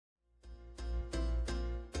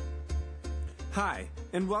Hi,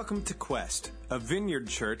 and welcome to Quest, a vineyard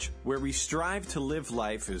church where we strive to live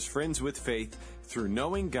life as friends with faith through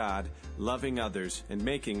knowing God, loving others, and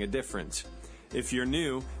making a difference. If you're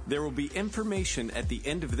new, there will be information at the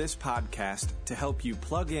end of this podcast to help you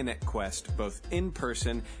plug in at Quest both in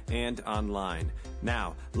person and online.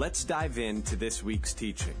 Now, let's dive into this week's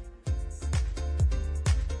teaching.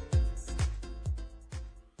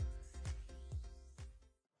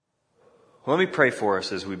 Let me pray for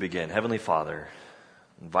us as we begin. Heavenly Father,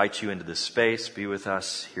 invite you into this space. Be with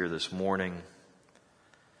us here this morning.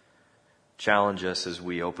 Challenge us as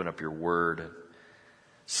we open up your word.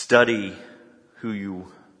 Study who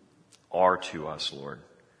you are to us, Lord.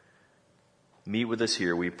 Meet with us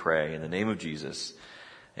here, we pray. In the name of Jesus,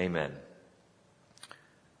 amen.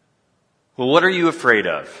 Well, what are you afraid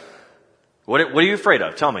of? What are you afraid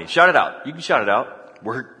of? Tell me. Shout it out. You can shout it out.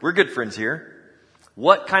 We're good friends here.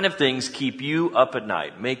 What kind of things keep you up at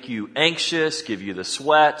night? Make you anxious, give you the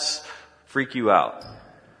sweats, freak you out?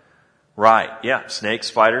 Right, yeah, snakes,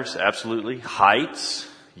 spiders, absolutely. Heights,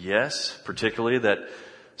 yes, particularly that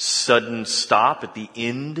sudden stop at the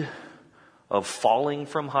end of falling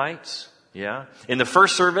from heights. Yeah. In the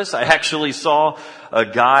first service, I actually saw a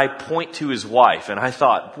guy point to his wife, and I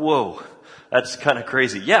thought, whoa, that's kind of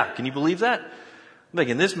crazy. Yeah, can you believe that? I'm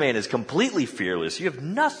thinking, this man is completely fearless. You have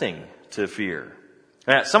nothing to fear.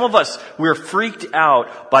 Some of us, we're freaked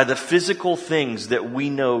out by the physical things that we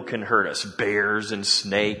know can hurt us. Bears and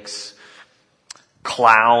snakes,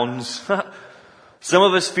 clowns. Some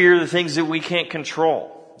of us fear the things that we can't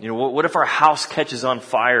control. You know, what if our house catches on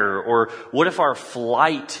fire? Or what if our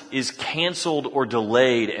flight is canceled or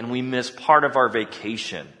delayed and we miss part of our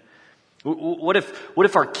vacation? What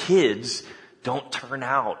if our kids don't turn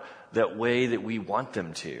out that way that we want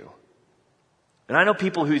them to? And I know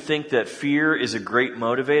people who think that fear is a great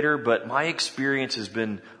motivator, but my experience has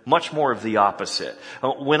been much more of the opposite.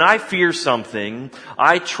 When I fear something,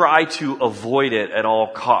 I try to avoid it at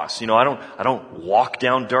all costs. You know, I don't walk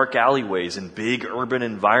down dark alleyways in big urban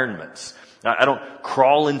environments. I don't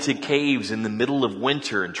crawl into caves in the middle of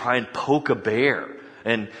winter and try and poke a bear.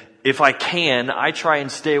 And if I can, I try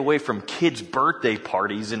and stay away from kids' birthday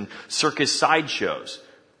parties and circus sideshows.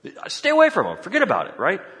 Stay away from them. Forget about it,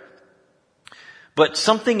 right? But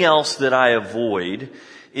something else that I avoid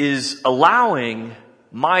is allowing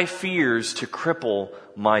my fears to cripple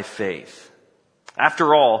my faith.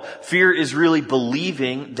 After all, fear is really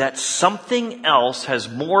believing that something else has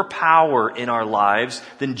more power in our lives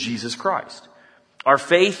than Jesus Christ. Our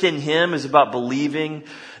faith in Him is about believing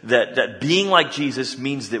that being like Jesus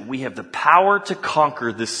means that we have the power to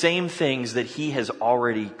conquer the same things that He has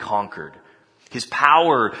already conquered. His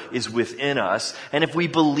power is within us, and if we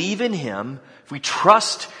believe in Him, if we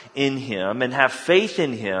trust in Him and have faith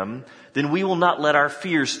in Him, then we will not let our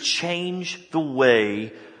fears change the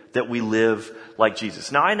way that we live like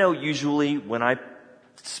Jesus. Now, I know usually when I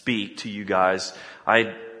speak to you guys,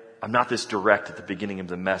 I'm not this direct at the beginning of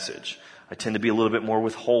the message. I tend to be a little bit more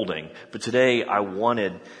withholding, but today I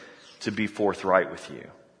wanted to be forthright with you.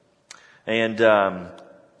 And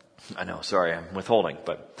I know, sorry, I'm withholding,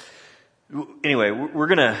 but anyway, we're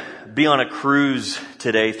going to be on a cruise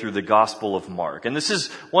today through the Gospel of Mark. And this is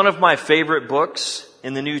one of my favorite books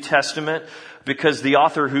in the New Testament because the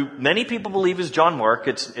author, who many people believe is John Mark,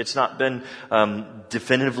 it's not been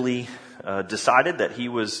definitively decided that he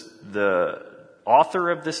was the author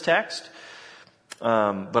of this text.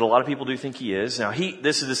 But a lot of people do think he is. Now,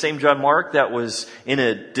 this is the same John Mark that was in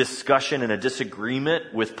a discussion and a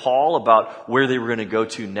disagreement with Paul about where they were going to go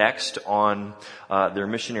to next on their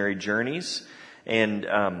missionary journeys. And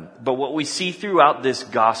but what we see throughout this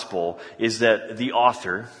gospel is that the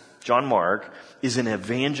author, John Mark, is an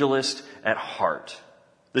evangelist at heart.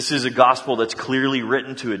 This is a gospel that's clearly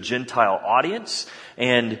written to a Gentile audience,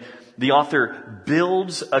 and the author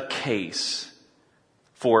builds a case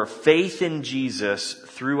for faith in Jesus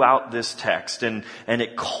throughout this text. And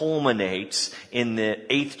it culminates in the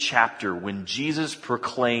 8th chapter when Jesus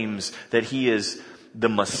proclaims that He is the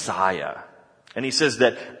Messiah. And He says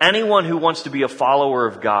that anyone who wants to be a follower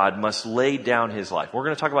of God must lay down his life. We're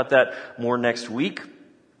going to talk about that more next week.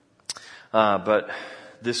 But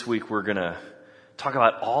this week we're going to talk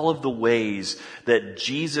about all of the ways that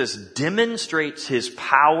Jesus demonstrates His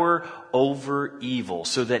power over evil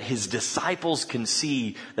so that His disciples can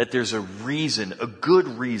see that there's a good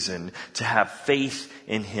reason to have faith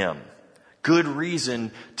in Him. Good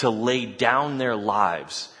reason to lay down their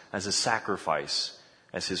lives as a sacrifice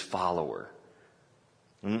as His follower.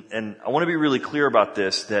 And I want to be really clear about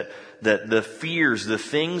this, that the fears, the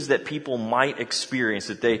things that people might experience,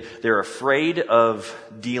 that they're afraid of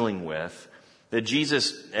dealing with, That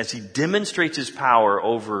Jesus, as he demonstrates his power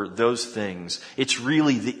over those things, it's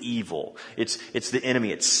really the evil. It's the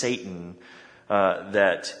enemy, it's Satan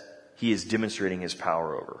that he is demonstrating his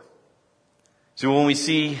power over. So when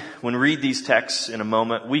we read these texts in a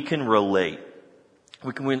moment, we can relate.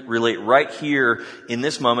 We can relate right here in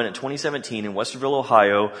this moment in 2017 in Westerville,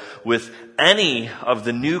 Ohio, with any of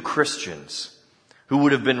the new Christians who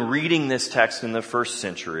would have been reading this text in the first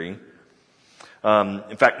century.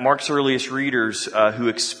 In fact, Mark's earliest readers who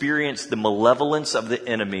experienced the malevolence of the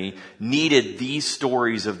enemy needed these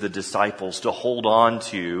stories of the disciples to hold on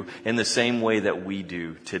to in the same way that we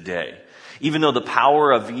do today. Even though the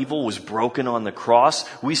power of evil was broken on the cross,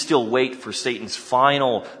 we still wait for Satan's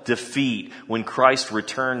final defeat when Christ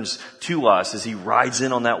returns to us as he rides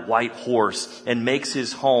in on that white horse and makes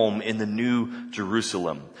his home in the new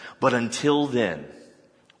Jerusalem. But until then,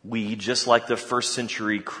 we, just like the first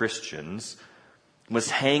century Christians, must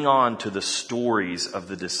hang on to the stories of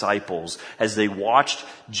the disciples as they watched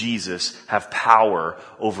Jesus have power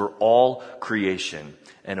over all creation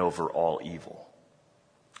and over all evil.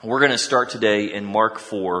 We're going to start today in Mark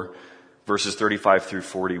 4, verses 35 through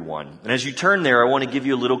 41. And as you turn there, I want to give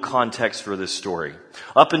you a little context for this story.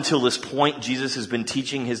 Up until this point, Jesus has been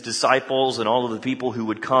teaching his disciples and all of the people who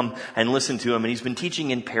would come and listen to him, and he's been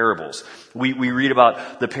teaching in parables. We read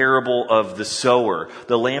about the parable of the sower,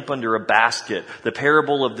 the lamp under a basket, the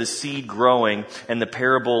parable of the seed growing, and the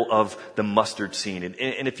parable of the mustard seed.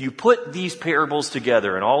 And if you put these parables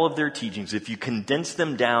together and all of their teachings, if you condense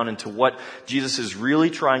them down into what Jesus is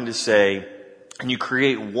really trying to say, and you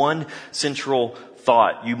create one central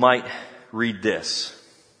thought, you might read this.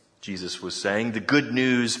 Jesus was saying, the good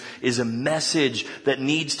news is a message that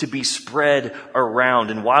needs to be spread around.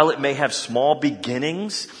 And while it may have small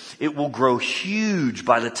beginnings, it will grow huge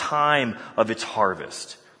by the time of its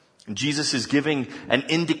harvest. And Jesus is giving an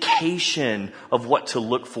indication of what to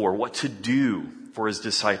look for, what to do for his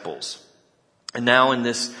disciples. And now in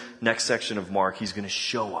this next section of Mark, he's going to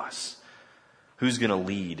show us who's going to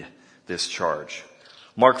lead this charge.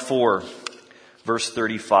 Mark 4, verse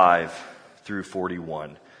 35 through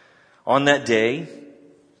 41. On that day,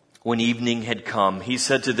 when evening had come, he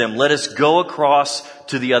said to them, "Let us go across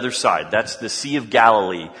to the other side." That's the Sea of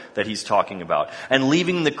Galilee that he's talking about. And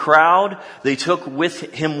leaving the crowd, they took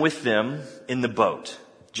him with them in the boat,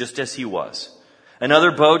 just as he was. And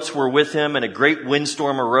other boats were with him, and a great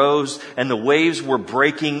windstorm arose, and the waves were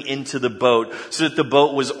breaking into the boat, so that the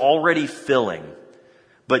boat was already filling.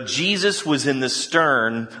 But Jesus was in the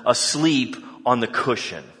stern, asleep on the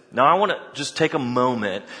cushion. Now I want to just take a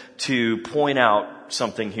moment to point out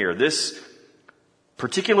something here. This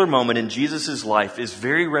particular moment in Jesus' life is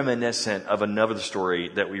very reminiscent of another story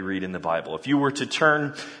that we read in the Bible. If you were to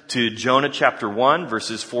turn to Jonah chapter 1,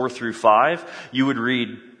 verses 4 through 5, you would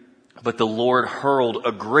read, "But the Lord hurled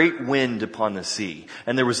a great wind upon the sea,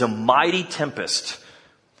 and there was a mighty tempest,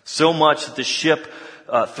 so much that the ship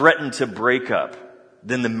threatened to break up.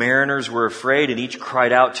 Then the mariners were afraid, and each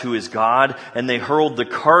cried out to his God, and they hurled the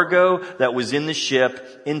cargo that was in the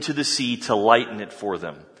ship into the sea to lighten it for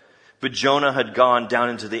them. But Jonah had gone down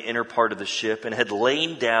into the inner part of the ship and had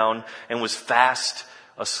lain down and was fast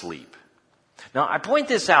asleep." Now, I point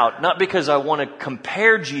this out not because I want to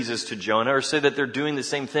compare Jesus to Jonah or say that they're doing the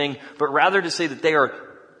same thing, but rather to say that they are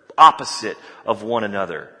opposite of one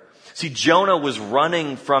another. See, Jonah was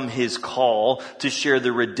running from his call to share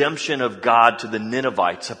the redemption of God to the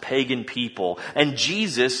Ninevites, a pagan people. And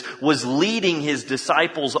Jesus was leading his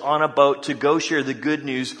disciples on a boat to go share the good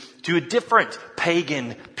news to a different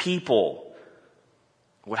pagan people.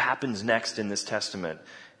 What happens next in this testament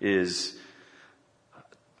is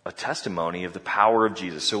a testimony of the power of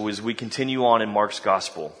Jesus. So as we continue on in Mark's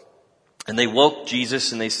gospel, and they woke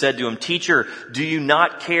Jesus and they said to him, "Teacher, do you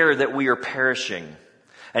not care that we are perishing?"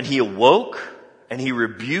 And he awoke and he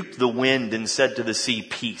rebuked the wind and said to the sea,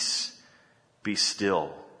 "Peace, be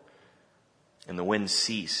still." And the wind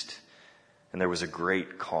ceased and there was a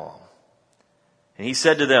great calm. And he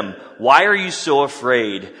said to them, "Why are you so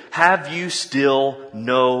afraid? Have you still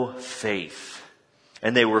no faith?"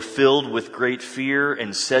 And they were filled with great fear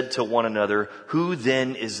and said to one another, "Who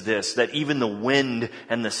then is this that even the wind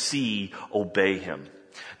and the sea obey him?"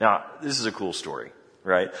 Now, this is a cool story.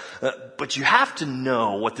 Right? But you have to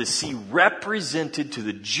know what the sea represented to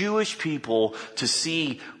the Jewish people to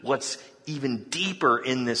see what's even deeper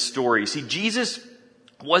in this story. See, Jesus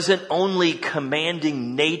wasn't only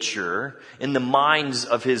commanding nature in the minds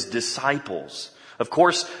of his disciples. Of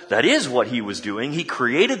course, that is what he was doing. He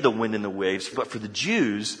created the wind and the waves, but for the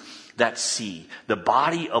Jews, that sea, the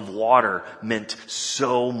body of water, meant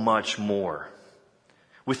so much more.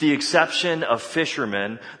 With the exception of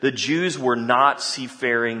fishermen, the Jews were not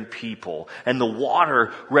seafaring people, and the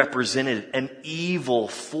water represented an evil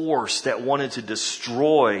force that wanted to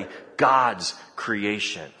destroy God's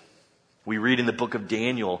creation. We read in the book of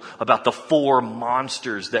Daniel about the 4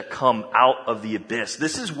 monsters that come out of the abyss.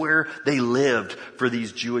 This is where they lived for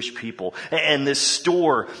these Jewish people. And this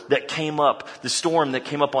storm that came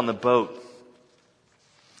up on the boat,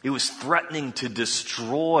 it was threatening to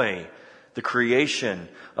destroy the creation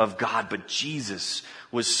of God. But Jesus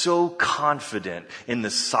was so confident in the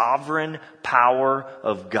sovereign power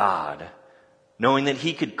of God, knowing that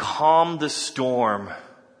he could calm the storm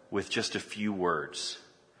with just a few words.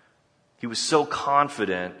 He was so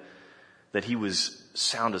confident that he was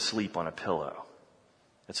sound asleep on a pillow.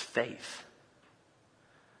 That's faith.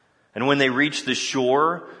 And when they reached the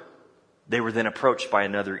shore, they were then approached by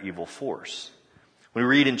another evil force. We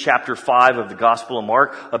read in chapter 5 of the Gospel of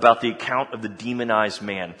Mark about the account of the demonized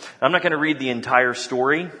man. I'm not going to read the entire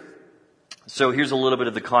story, so here's a little bit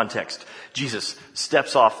of the context. Jesus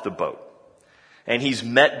steps off the boat, and he's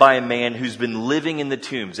met by a man who's been living in the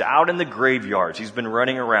tombs, out in the graveyards. He's been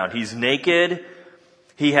running around. He's naked.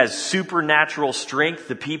 He has supernatural strength.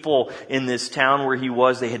 The people in this town where he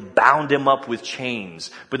was, they had bound him up with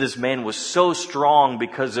chains. But this man was so strong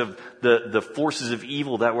because of the forces of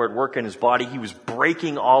evil that were at work in his body. He was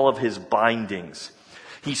breaking all of his bindings.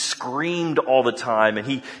 He screamed all the time,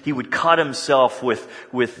 and he would cut himself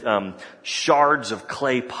with shards of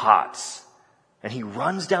clay pots. And he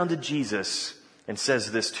runs down to Jesus and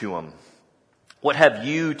says this to him: "What have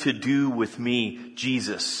you to do with me,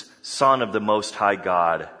 Jesus, Son of the Most High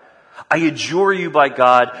God? I adjure you by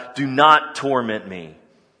God, do not torment me."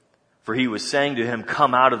 For he was saying to him,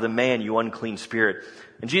 "Come out of the man, you unclean spirit."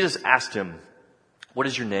 And Jesus asked him, "What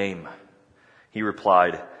is your name?" He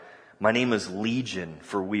replied, "My name is Legion,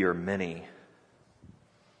 for we are many."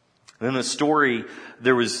 And in the story,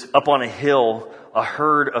 there was up on a hill a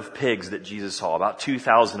herd of pigs that Jesus saw, about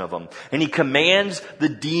 2,000 of them. And he commands the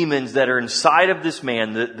demons that are inside of this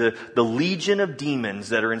man, the legion of demons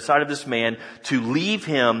that are inside of this man, to leave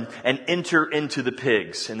him and enter into the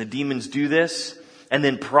pigs. And the demons do this, and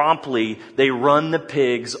then promptly they run the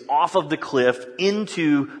pigs off of the cliff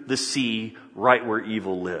into the sea, right where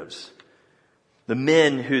evil lives. The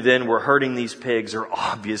men who then were herding these pigs are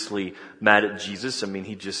obviously mad at Jesus. I mean,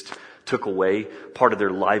 he just took away part of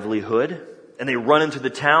their livelihood. And they run into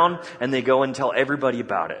the town and they go and tell everybody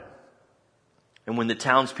about it. And when the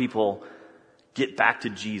townspeople get back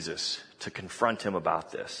to Jesus to confront him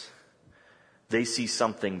about this, they see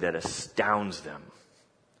something that astounds them.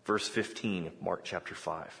 Verse 15 of Mark chapter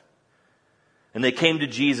 5. "And they came to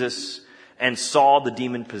Jesus and saw the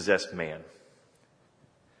demon-possessed man,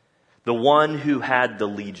 the one who had the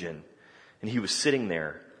legion. And he was sitting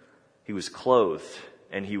there. He was clothed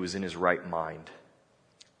and he was in his right mind.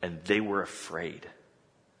 And they were afraid.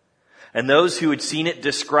 And those who had seen it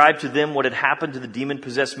described to them what had happened to the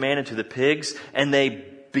demon-possessed man and to the pigs. And they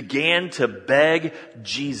began to beg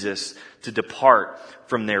Jesus to depart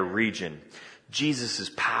from their region." Jesus'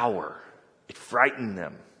 power, it frightened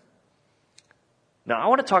them. Now, I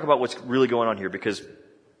want to talk about what's really going on here, because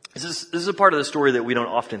this is a part of the story that we don't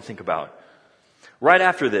often think about. Right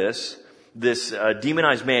after this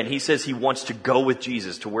demonized man, he says he wants to go with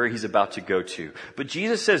Jesus to where he's about to go to. But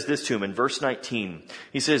Jesus says this to him in verse 19.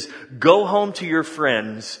 He says, "Go home to your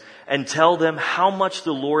friends and tell them how much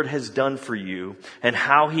the Lord has done for you and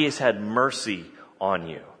how he has had mercy on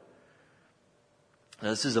you."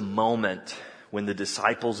 Now, this is a moment when the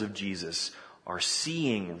disciples of Jesus are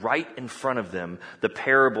seeing right in front of them the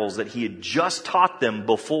parables that he had just taught them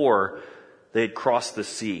before they had crossed the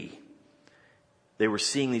sea. They were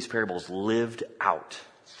seeing these parables lived out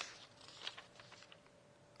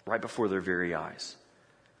right before their very eyes.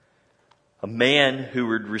 A man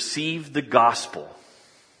who had received the gospel,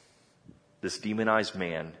 this demonized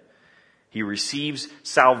man, he receives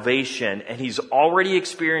salvation, and he's already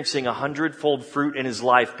experiencing 100-fold fruit in his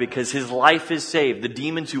life because his life is saved. The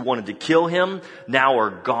demons who wanted to kill him now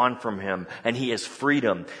are gone from him, and he has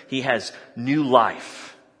freedom. He has new life.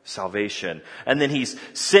 Salvation. And then he's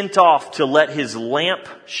sent off to let his lamp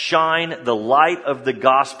shine the light of the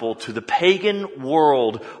gospel to the pagan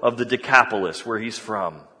world of the Decapolis, where he's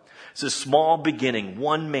from. It's a small beginning,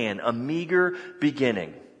 one man, a meager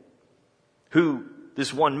beginning.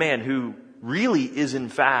 This one man who really is in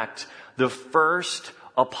fact the first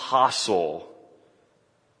apostle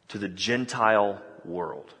to the Gentile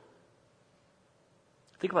world.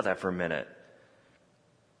 Think about that for a minute.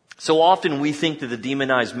 So often we think that the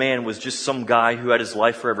demonized man was just some guy who had his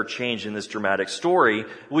life forever changed in this dramatic story,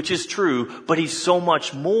 which is true, but he's so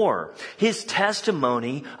much more. His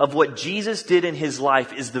testimony of what Jesus did in his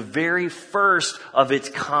life is the very first of its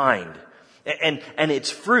kind. And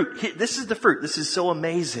its fruit. This is the fruit. This is so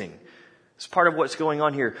amazing. It's part of what's going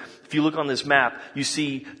on here. If you look on this map, you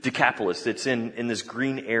see Decapolis that's in this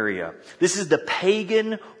green area. This is the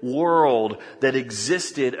pagan world that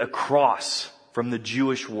existed across from the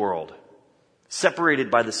Jewish world, separated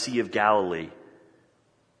by the Sea of Galilee.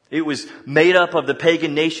 It was made up of the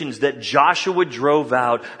pagan nations that Joshua drove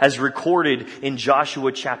out, as recorded in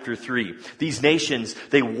Joshua chapter 3. These nations,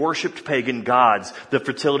 they worshipped pagan gods, the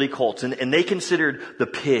fertility cults, and they considered the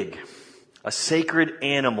pig a sacred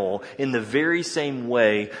animal in the very same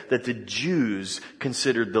way that the Jews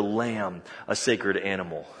considered the lamb a sacred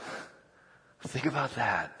animal. Think about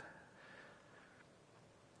that.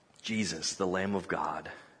 Jesus, the Lamb of God,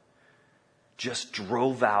 just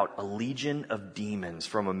drove out a legion of demons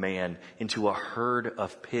from a man into a herd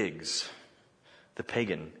of pigs, the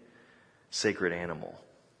pagan sacred animal.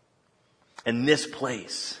 And this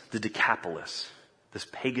place, the Decapolis, this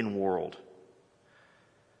pagan world,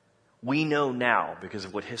 we know now, because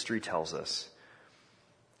of what history tells us,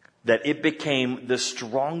 that it became the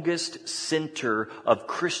strongest center of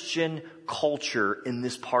Christian culture in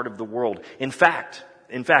this part of the world. In fact,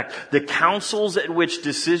 the councils at which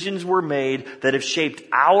decisions were made that have shaped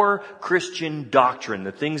our Christian doctrine,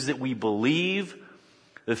 the things that we believe,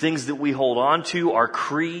 the things that we hold on to, our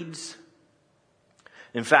creeds.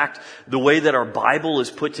 In fact, the way that our Bible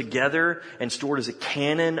is put together and stored as a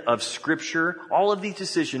canon of Scripture, all of these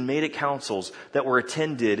decisions made at councils that were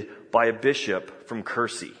attended by a bishop from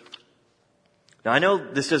Kersey. Now, I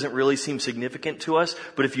know this doesn't really seem significant to us,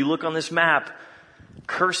 but if you look on this map,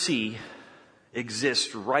 Kersey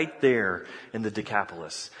exists right there in the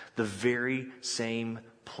Decapolis, the very same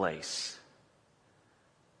place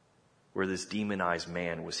where this demonized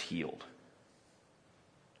man was healed.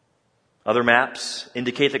 Other maps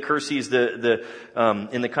indicate that Kersey is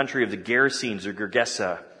in the country of the Gerasenes or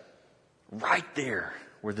Gergesa, right there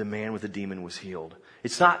where the man with the demon was healed.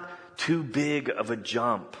 It's not too big of a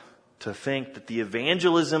jump to think that the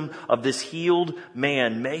evangelism of this healed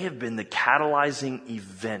man may have been the catalyzing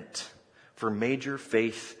event for major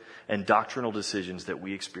faith and doctrinal decisions that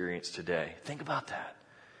we experience today. Think about that.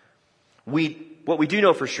 What we do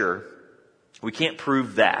know for sure, we can't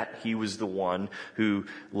prove that he was the one who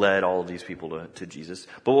led all of these people to Jesus.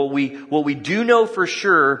 But what we do know for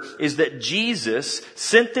sure is that Jesus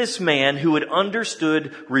sent this man who had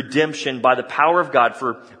understood redemption by the power of God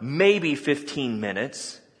for maybe 15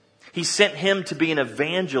 minutes. He sent him to be an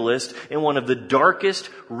evangelist in one of the darkest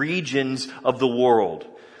regions of the world.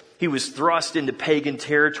 He was thrust into pagan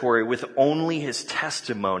territory with only his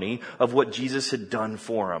testimony of what Jesus had done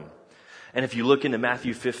for him. And if you look into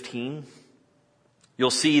Matthew 15,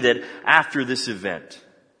 you'll see that after this event,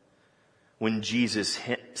 when Jesus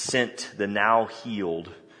sent the now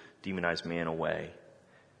healed demonized man away,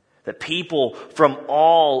 that people from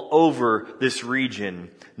all over this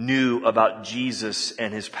region knew about Jesus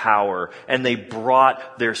and his power, and they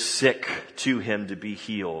brought their sick to him to be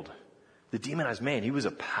healed. The demonized man, he was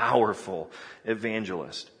a powerful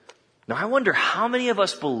evangelist. Now I wonder how many of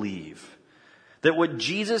us believe that what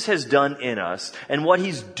Jesus has done in us and what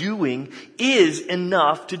he's doing is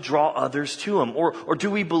enough to draw others to him? Or do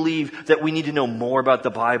we believe that we need to know more about the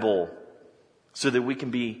Bible so that we can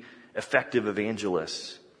be effective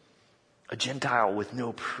evangelists? A Gentile with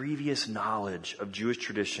no previous knowledge of Jewish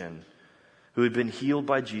tradition who had been healed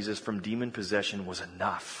by Jesus from demon possession was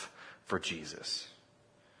enough for Jesus.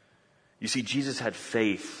 You see, Jesus had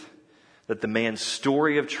faith that the man's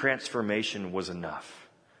story of transformation was enough.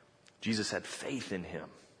 Jesus had faith in him,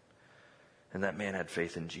 and that man had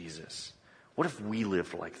faith in Jesus. What if we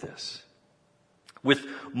lived like this? With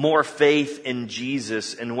more faith in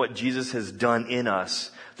Jesus and what Jesus has done in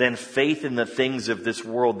us than faith in the things of this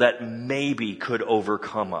world that maybe could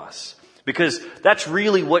overcome us. Because that's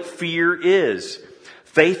really what fear is.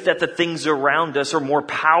 Faith that the things around us are more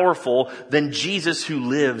powerful than Jesus who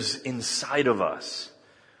lives inside of us.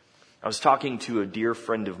 I was talking to a dear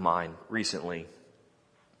friend of mine recently,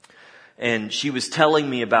 and she was telling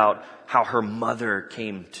me about how her mother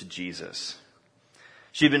came to Jesus.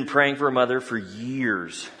 She'd been praying for her mother for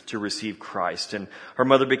years to receive Christ, and her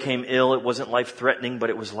mother became ill. It wasn't life-threatening, but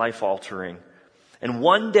it was life-altering. And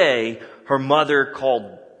one day, her mother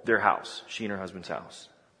called their house, she and her husband's house.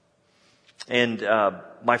 And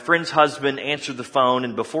my friend's husband answered the phone,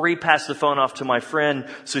 and before he passed the phone off to my friend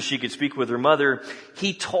so she could speak with her mother,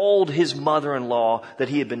 he told his mother-in-law that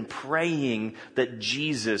he had been praying that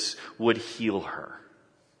Jesus would heal her.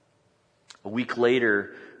 A week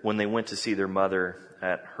later, when they went to see their mother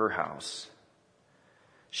at her house,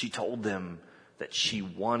 she told them that she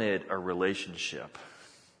wanted a relationship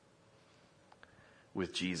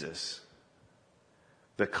with Jesus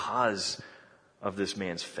because of this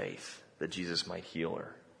man's faith that Jesus might heal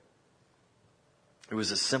her. It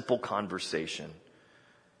was a simple conversation,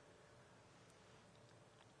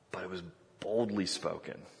 but it was boldly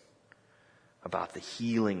spoken about the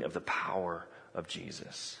healing of the power of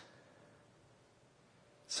Jesus.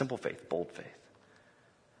 Simple faith, bold faith.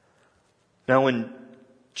 Now, when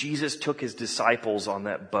Jesus took his disciples on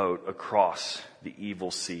that boat across the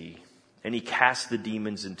evil sea, and he cast the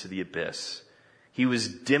demons into the abyss, he was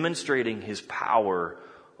demonstrating his power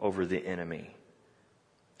over the enemy.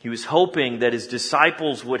 He was hoping that his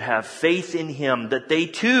disciples would have faith in him, that they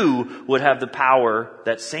too would have the power,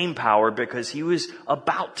 that same power, because he was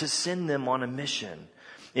about to send them on a mission.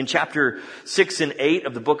 In chapter 6 and 8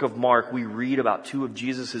 of the book of Mark, we read about two of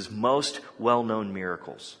Jesus' most well-known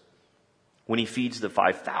miracles. When he feeds the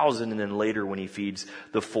 5,000 and then later when he feeds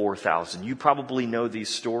the 4,000. You probably know these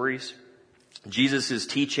stories. Jesus is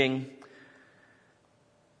teaching.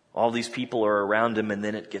 All these people are around him, and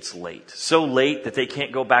then it gets late. So late that they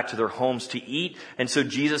can't go back to their homes to eat. And so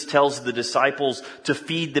Jesus tells the disciples to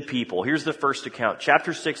feed the people. Here's the first account.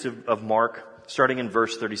 Chapter 6 of Mark, starting in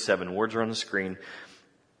verse 37. Words are on the screen.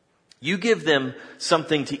 You give them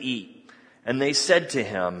something to eat. And they said to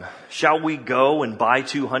him, shall we go and buy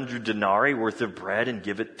 200 denarii worth of bread and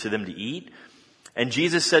give it to them to eat? And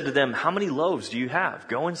Jesus said to them, how many loaves do you have?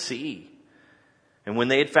 Go and see. And when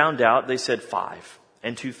they had found out, they said 5.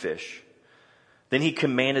 And 2 fish. Then he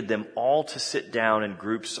commanded them all to sit down in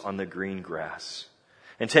groups on the green grass.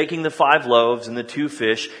 And taking the 5 loaves and the 2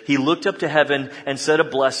 fish, he looked up to heaven and said a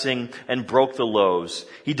blessing and broke the loaves.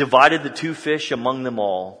 He divided the 2 fish among them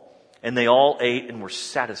all, and they all ate and were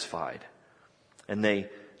satisfied. And they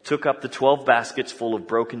took up the 12 baskets full of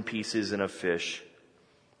broken pieces and of fish.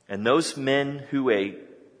 And those men who ate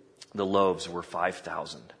the loaves were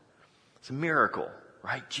 5,000. It's a miracle,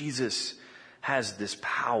 right? Jesus has this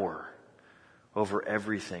power over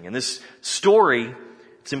everything. And this story,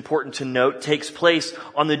 it's important to note, takes place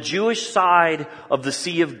on the Jewish side of the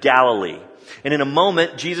Sea of Galilee. And in a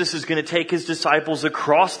moment, Jesus is going to take his disciples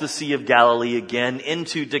across the Sea of Galilee again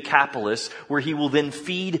into Decapolis, where he will then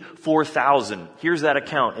feed 4,000. Here's that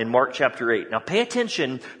account in Mark chapter 8. Now pay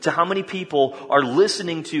attention to how many people are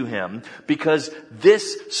listening to him, because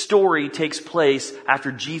this story takes place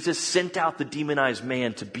after Jesus sent out the demonized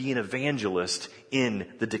man to be an evangelist in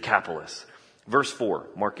the Decapolis. Verse 4,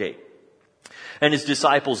 Mark 8. And his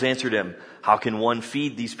disciples answered him, how can one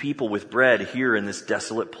feed these people with bread here in this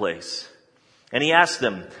desolate place? And he asked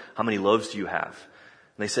them, how many loaves do you have?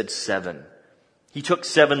 And they said 7. He took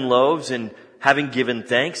 7 loaves, and having given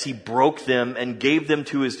thanks, he broke them and gave them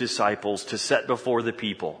to his disciples to set before the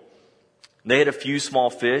people. They had a few small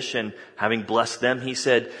fish, and having blessed them, he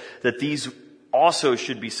said that these also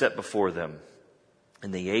should be set before them.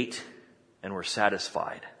 And they ate and were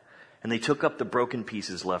satisfied. And they took up the broken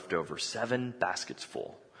pieces left over, 7 baskets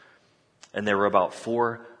full. And there were about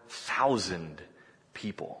 4,000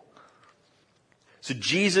 people. So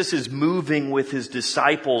Jesus is moving with his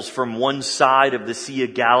disciples from one side of the Sea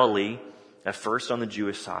of Galilee, at first on the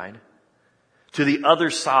Jewish side, to the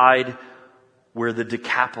other side where the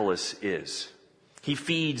Decapolis is. He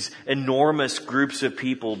feeds enormous groups of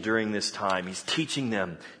people during this time. He's teaching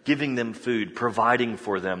them, giving them food, providing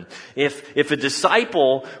for them. If a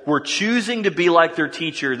disciple were choosing to be like their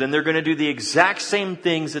teacher, then they're going to do the exact same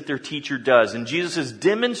things that their teacher does. And Jesus is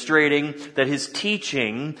demonstrating that his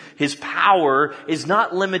teaching, his power, is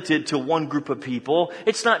not limited to one group of people.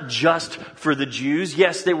 It's not just for the Jews.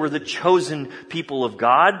 Yes, they were the chosen people of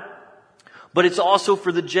God. But it's also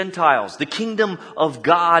for the Gentiles. The kingdom of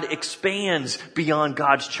God expands beyond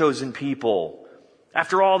God's chosen people.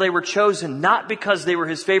 After all, they were chosen not because they were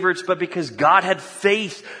his favorites, but because God had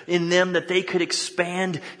faith in them that they could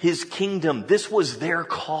expand his kingdom. This was their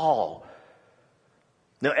call.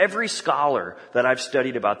 Now, every scholar that I've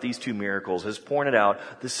studied about these 2 miracles has pointed out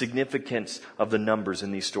the significance of the numbers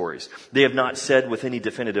in these stories. They have not said with any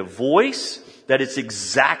definitive voice that it's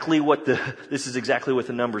exactly this is exactly what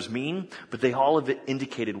the numbers mean, but they all have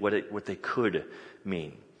indicated what they could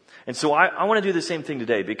mean. And so I want to do the same thing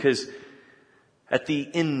today, because at the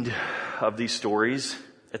end of these stories,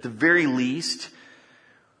 at the very least,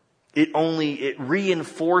 it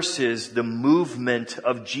reinforces the movement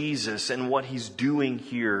of Jesus and what he's doing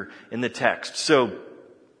here in the text. So,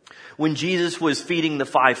 when Jesus was feeding the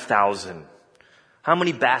 5,000, how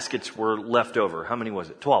many baskets were left over? How many was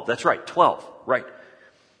it? 12. That's right, 12. Right.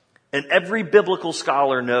 And every biblical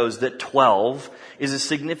scholar knows that 12 is a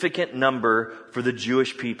significant number for the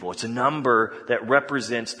Jewish people. It's a number that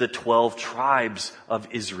represents the 12 tribes of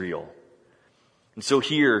Israel. And so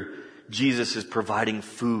here, Jesus is providing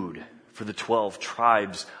food for the 12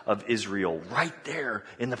 tribes of Israel right there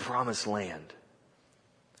in the promised land.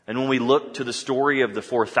 And when we look to the story of the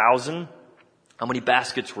 4,000, how many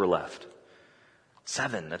baskets were left?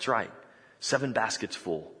 7, that's right. 7 baskets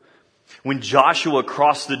full. When Joshua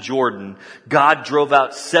crossed the Jordan, God drove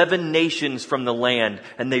out 7 nations from the land,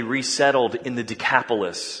 and they resettled in the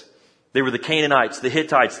Decapolis. They were the Canaanites, the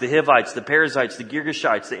Hittites, the Hivites, the Perizzites, the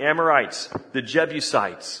Girgashites, the Amorites, the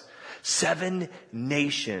Jebusites. 7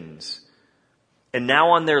 nations. And now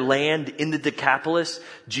on their land in the Decapolis,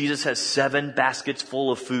 Jesus has 7 baskets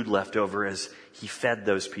full of food left over as he fed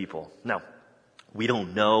those people. Now, we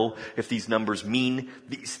don't know if these numbers mean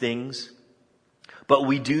these things, but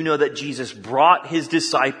we do know that Jesus brought his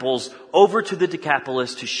disciples over to the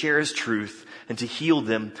Decapolis to share his truth and to heal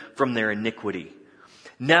them from their iniquity.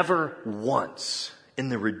 Never once in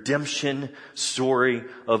the redemption story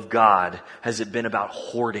of God has it been about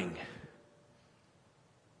hoarding.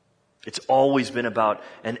 It's always been about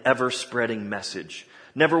an ever-spreading message.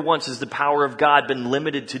 Never once has the power of God been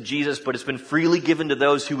limited to Jesus, but it's been freely given to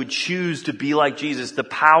those who would choose to be like Jesus. The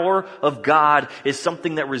power of God is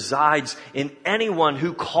something that resides in anyone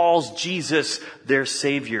who calls Jesus their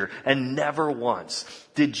Savior. And never once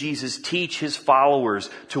did Jesus teach his followers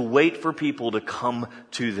to wait for people to come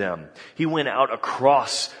to them. He went out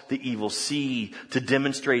across the evil sea to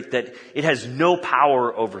demonstrate that it has no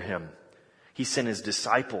power over him. He sent his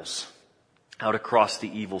disciples out across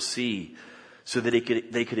the evil sea so that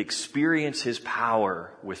they could experience his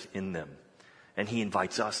power within them. And he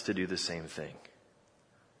invites us to do the same thing.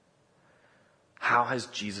 How has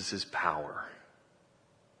Jesus' power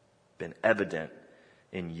been evident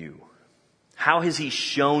in you? How has he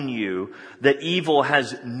shown you that evil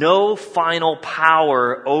has no final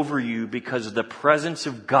power over you because of the presence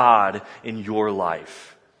of God in your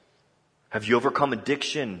life? Have you overcome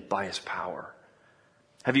addiction by his power?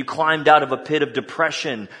 Have you climbed out of a pit of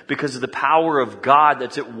depression because of the power of God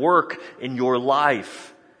that's at work in your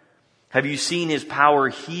life? Have you seen his power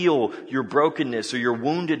heal your brokenness or your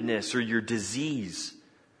woundedness or your disease?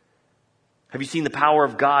 Have you seen the power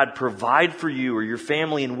of God provide for you or your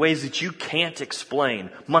family in ways that you can't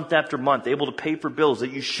explain, month after month, able to pay for bills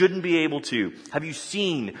that you shouldn't be able to? Have you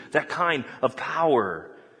seen that kind of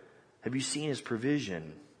power? Have you seen his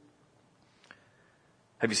provision?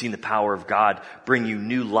 Have you seen the power of God bring you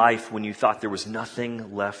new life when you thought there was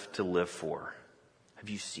nothing left to live for? Have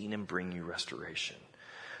you seen him bring you restoration?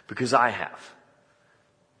 Because I have.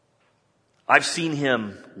 I've seen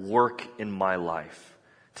him work in my life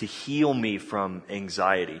to heal me from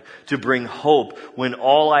anxiety, to bring hope when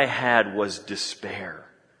all I had was despair.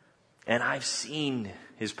 And I've seen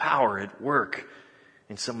his power at work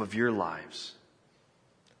in some of your lives.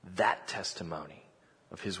 That testimony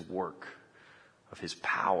of his work, of his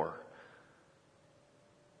power,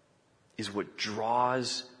 is what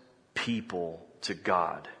draws people to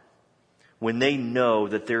God. When they know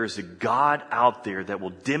that there is a God out there that will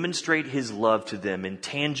demonstrate his love to them in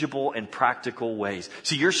tangible and practical ways.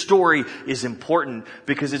 See, your story is important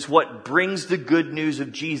because it's what brings the good news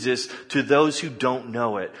of Jesus to those who don't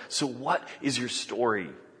know it. So what is your story?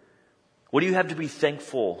 What do you have to be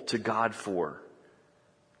thankful to God for?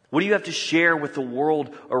 What do you have to share with the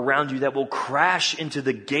world around you that will crash into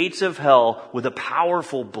the gates of hell with a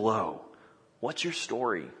powerful blow? What's your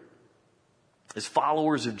story? As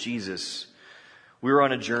followers of Jesus, we're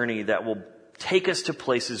on a journey that will take us to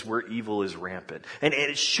places where evil is rampant. And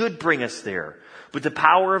it should bring us there. But the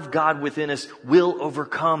power of God within us will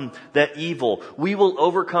overcome that evil. We will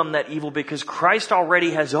overcome that evil because Christ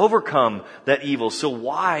already has overcome that evil. So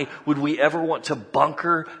why would we ever want to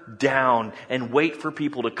bunker down and wait for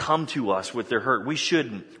people to come to us with their hurt? We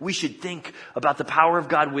shouldn't. We should think about the power of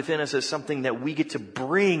God within us as something that we get to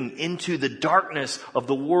bring into the darkness of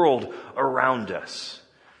the world around us.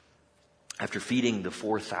 After feeding the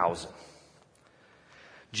 4,000,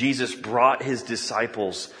 Jesus brought his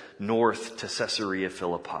disciples north to Caesarea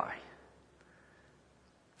Philippi.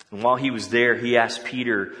 And while he was there, he asked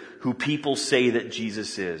Peter who people say that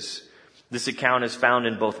Jesus is. This account is found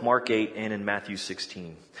in both Mark 8 and in Matthew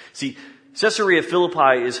 16. See, Caesarea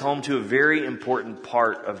Philippi is home to a very important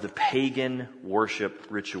part of the pagan worship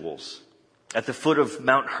rituals. At the foot of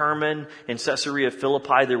Mount Hermon in Caesarea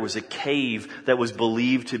Philippi, there was a cave that was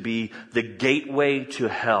believed to be the gateway to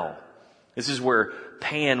hell. This is where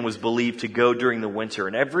Pan was believed to go during the winter.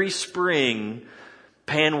 And every spring,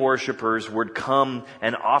 Pan worshipers would come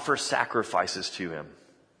and offer sacrifices to him.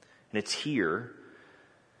 And it's here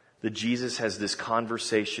that Jesus has this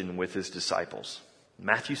conversation with his disciples.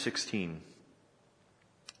 Matthew 16.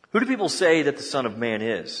 Who do people say that the Son of Man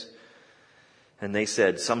is? And they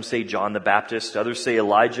said, some say John the Baptist, others say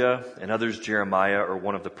Elijah, and others Jeremiah or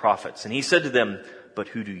one of the prophets. And he said to them, but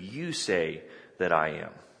who do you say that I am?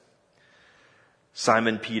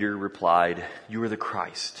 Simon Peter replied, you are the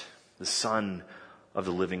Christ, the Son of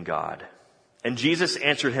the living God. And Jesus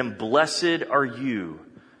answered him, blessed are you,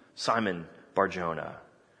 Simon Bar-Jonah.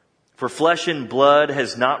 For flesh and blood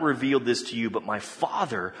has not revealed this to you, but my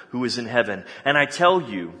Father who is in heaven. And I tell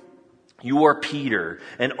you, you are Peter,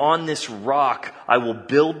 and on this rock I will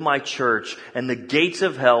build my church, and the gates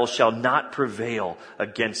of hell shall not prevail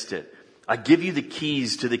against it. I give you the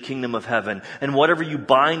keys to the kingdom of heaven, and whatever you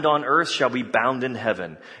bind on earth shall be bound in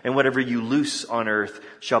heaven, and whatever you loose on earth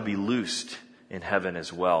shall be loosed in heaven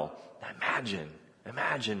as well.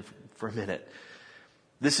 Imagine for a minute.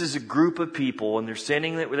 This is a group of people, and they're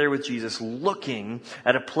standing there with Jesus looking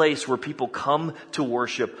at a place where people come to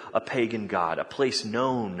worship a pagan god, a place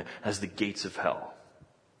known as the gates of hell.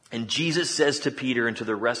 And Jesus says to Peter and to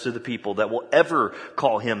the rest of the people that will ever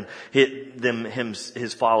call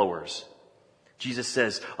his followers, Jesus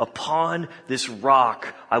says, upon this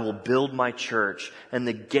rock I will build my church, and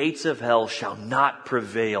the gates of hell shall not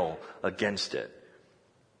prevail against it.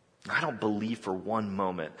 I don't believe for one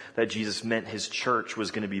moment that Jesus meant his church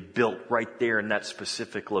was going to be built right there in that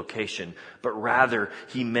specific location, but rather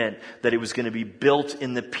he meant that it was going to be built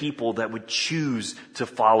in the people that would choose to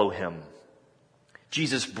follow him.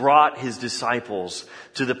 Jesus brought his disciples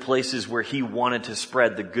to the places where he wanted to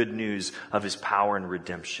spread the good news of his power and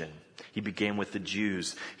redemption. He began with the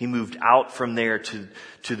Jews. He moved out from there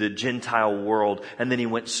to the Gentile world, and then he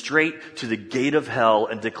went straight to the gate of hell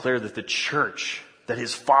and declared that the church, that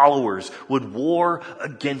his followers would war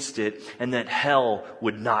against it, and that hell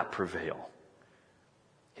would not prevail.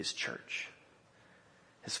 His church,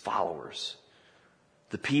 his followers,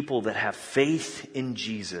 the people that have faith in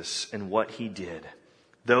Jesus and what he did,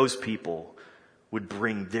 those people would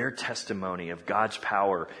bring their testimony of God's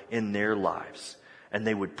power in their lives, and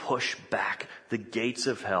they would push back the gates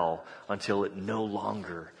of hell until it no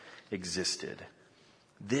longer existed.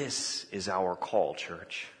 This is our call,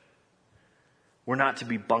 church. We're not to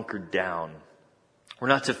be bunkered down. We're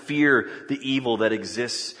not to fear the evil that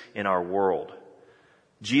exists in our world.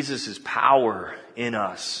 Jesus' power in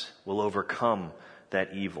us will overcome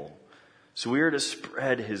that evil. So we are to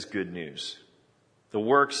spread his good news. The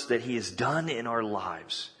works that he has done in our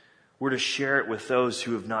lives. We're to share it with those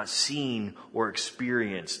who have not seen or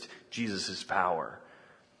experienced Jesus' power.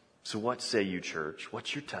 So what say you, church?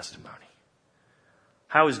 What's your testimony?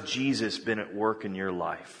 How has Jesus been at work in your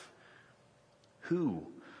life? Who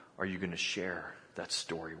are you going to share that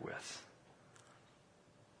story with?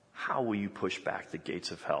 How will you push back the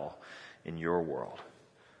gates of hell in your world?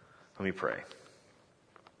 Let me pray.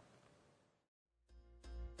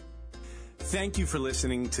 Thank you for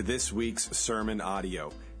listening to this week's sermon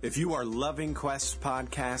audio. If you are loving Quest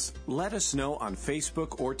Podcast, let us know on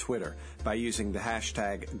Facebook or Twitter by using the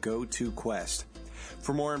hashtag #GoToQuest.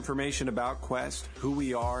 For more information about Quest, who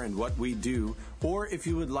we are and what we do, or if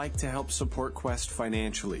you would like to help support Quest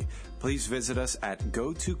financially, please visit us at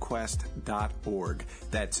gotoquest.org.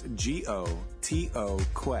 That's GOTO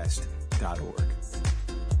Quest.org.